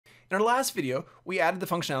In our last video, we added the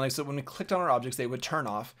functionality so that when we clicked on our objects, they would turn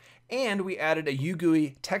off, and we added a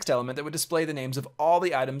UGUI text element that would display the names of all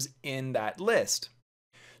the items in that list.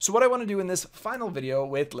 So what I want to do in this final video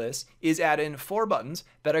with lists is add in 4 buttons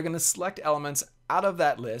that are going to select elements out of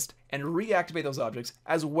that list and reactivate those objects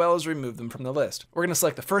as well as remove them from the list. We're going to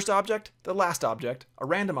select the first object, the last object, a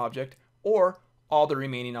random object, or all the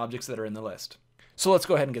remaining objects that are in the list. So let's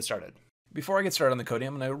go ahead and get started. Before I get started on the coding,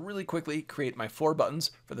 I'm going to really quickly create my 4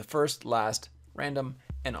 buttons for the first, last, random,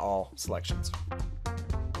 and all selections.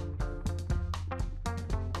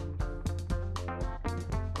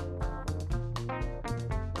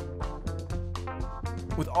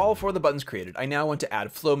 With all 4 of the buttons created, I now want to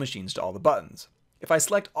add flow machines to all the buttons. If I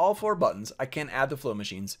select all 4 buttons, I can add the flow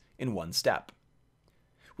machines in one step.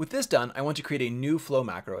 With this done, I want to create a new flow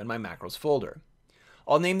macro in my macros folder.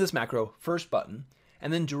 I'll name this macro first button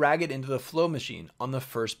and then drag it into the flow machine on the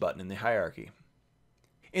first button in the hierarchy.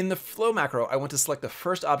 In the flow macro, I want to select the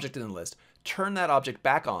first object in the list, turn that object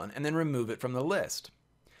back on, and then remove it from the list.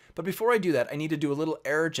 But before I do that, I need to do a little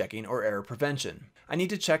error checking or error prevention. I need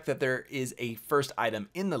to check that there is a first item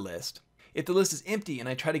in the list. If the list is empty and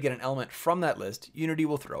I try to get an element from that list, Unity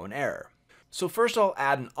will throw an error. So first I'll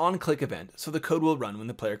add an onClick event so the code will run when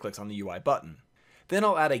the player clicks on the UI button. Then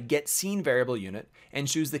I'll add a getScene variable unit and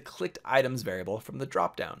choose the clicked items variable from the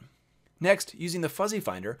dropdown. Next, using the fuzzy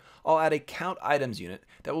finder, I'll add a count items unit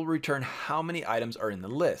that will return how many items are in the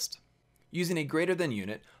list. Using a greater than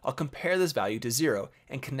unit, I'll compare this value to 0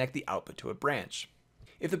 and connect the output to a branch.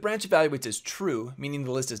 If the branch evaluates as true, meaning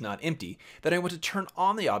the list is not empty, then I want to turn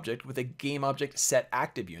on the object with a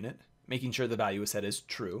GameObjectSetActive unit, making sure the value is set as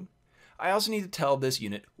true. I also need to tell this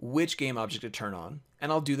unit which GameObject to turn on,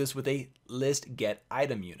 and I'll do this with a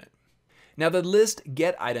listGetItem unit. Now the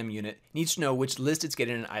listGetItem unit needs to know which list it's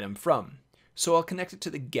getting an item from, so I'll connect it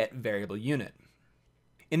to the getVariable unit.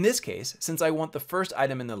 In this case, since I want the first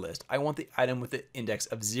item in the list, I want the item with the index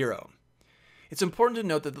of 0. It's important to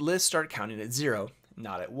note that the lists start counting at 0,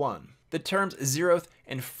 not at 1. The terms 0th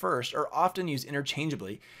and first are often used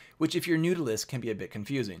interchangeably, which if you're new to lists can be a bit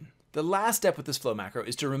confusing. The last step with this flow macro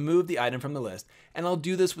is to remove the item from the list, and I'll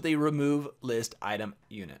do this with a removeListItem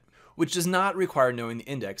unit, which does not require knowing the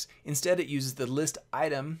index. Instead, it uses the list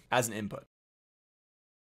item as an input.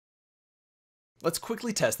 Let's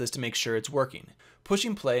quickly test this to make sure it's working.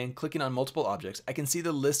 Pushing play and clicking on multiple objects, I can see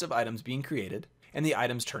the list of items being created and the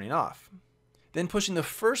items turning off. Then pushing the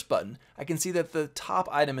first button, I can see that the top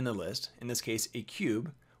item in the list, in this case a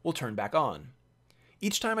cube, will turn back on.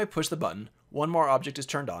 Each time I push the button, one more object is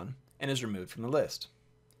turned on and is removed from the list.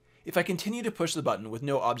 If I continue to push the button with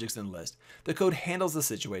no objects in the list, the code handles the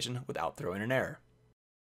situation without throwing an error.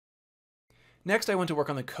 Next, I want to work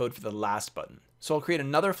on the code for the last button, so I'll create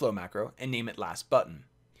another flow macro and name it last button.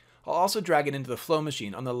 I'll also drag it into the flow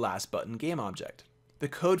machine on the last button game object. The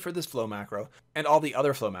code for this flow macro and all the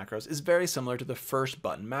other flow macros is very similar to the first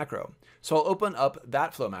button macro, so I'll open up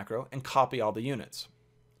that flow macro and copy all the units.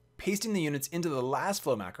 Pasting the units into the last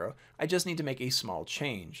flow macro, I just need to make a small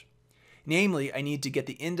change. Namely, I need to get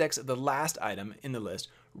the index of the last item in the list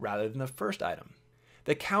rather than the first item.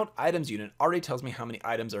 The count items unit already tells me how many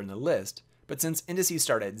items are in the list, but since indices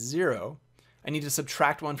start at 0, I need to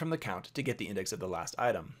subtract 1 from the count to get the index of the last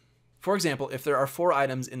item. For example, if there are 4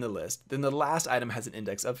 items in the list, then the last item has an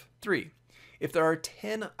index of 3. If there are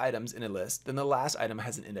 10 items in a list, then the last item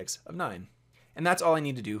has an index of 9. And that's all I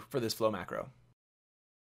need to do for this flow macro.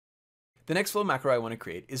 The next flow macro I want to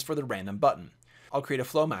create is for the random button. I'll create a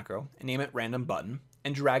flow macro and name it random button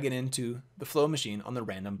and drag it into the flow machine on the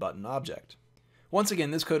random button object. Once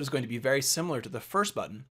again, this code is going to be very similar to the first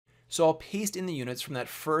button, so I'll paste in the units from that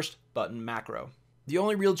first button macro. The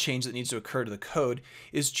only real change that needs to occur to the code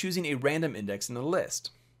is choosing a random index in the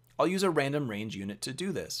list. I'll use a random range unit to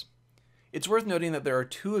do this. It's worth noting that there are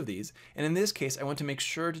 2 of these, and in this case I want to make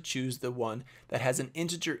sure to choose the one that has an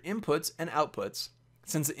integer inputs and outputs,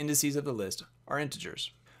 since the indices of the list are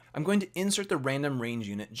integers. I'm going to insert the random range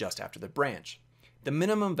unit just after the branch. The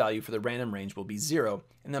minimum value for the random range will be 0,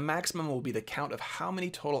 and the maximum will be the count of how many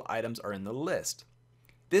total items are in the list.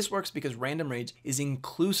 This works because random range is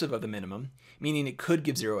inclusive of the minimum, meaning it could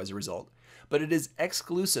give 0 as a result, but it is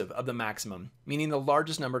exclusive of the maximum, meaning the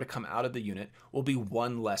largest number to come out of the unit will be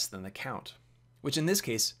 1 less than the count, which in this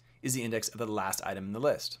case is the index of the last item in the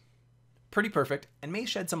list. Pretty perfect, and may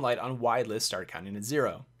shed some light on why lists start counting at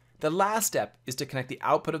 0. The last step is to connect the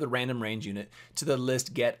output of the random range unit to the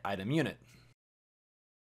listGetItem unit.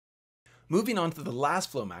 Moving on to the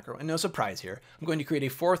last flow macro, and no surprise here, I'm going to create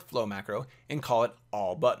a 4th flow macro and call it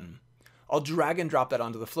allButton. I'll drag and drop that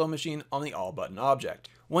onto the flow machine on the allButton object.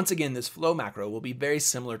 Once again, this flow macro will be very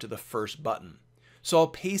similar to the first button. So I'll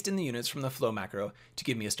paste in the units from the flow macro to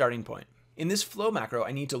give me a starting point. In this flow macro,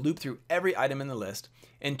 I need to loop through every item in the list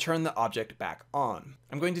and turn the object back on.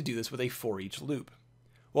 I'm going to do this with a for each loop.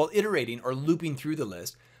 While iterating or looping through the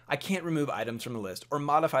list, I can't remove items from the list or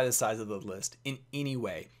modify the size of the list in any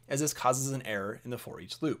way, as this causes an error in the for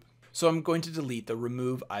each loop. So I'm going to delete the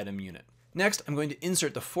remove item unit. Next, I'm going to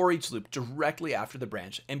insert the for each loop directly after the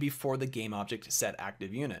branch and before the GameObject set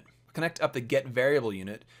active unit. Connect up the get variable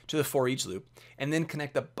unit to the for each loop, and then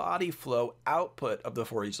connect the body flow output of the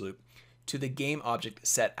for each loop to the GameObject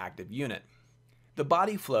set active unit. The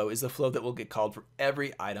body flow is the flow that will get called for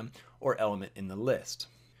every item or element in the list.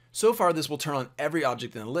 So far, this will turn on every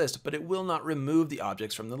object in the list, but it will not remove the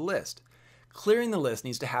objects from the list. Clearing the list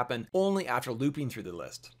needs to happen only after looping through the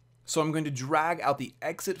list. So I'm going to drag out the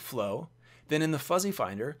exit flow. Then in the fuzzy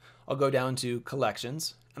finder, I'll go down to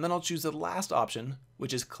collections, and then I'll choose the last option,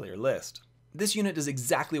 which is clear list. This unit does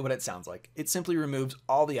exactly what it sounds like. It simply removes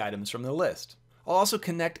all the items from the list. I'll also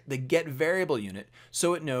connect the get variable unit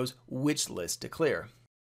so it knows which list to clear.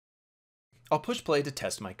 I'll push play to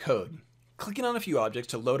test my code. Clicking on a few objects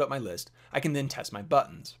to load up my list, I can then test my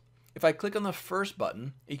buttons. If I click on the first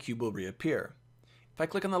button, a cube will reappear. If I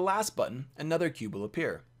click on the last button, another cube will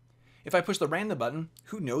appear. If I push the random button,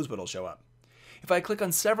 who knows what'll show up. If I click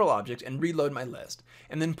on several objects and reload my list,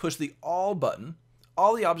 and then push the all button,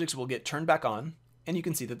 all the objects will get turned back on, and you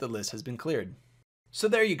can see that the list has been cleared. So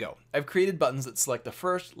there you go. I've created buttons that select the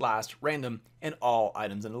first, last, random, and all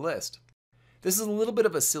items in a list. This is a little bit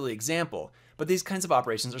of a silly example, but these kinds of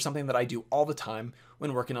operations are something that I do all the time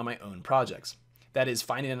when working on my own projects. That is,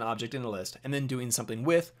 finding an object in a list and then doing something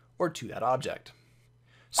with or to that object.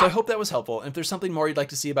 So I hope that was helpful, and if there's something more you'd like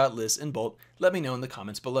to see about lists in Bolt, let me know in the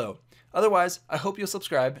comments below. Otherwise, I hope you'll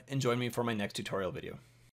subscribe and join me for my next tutorial video.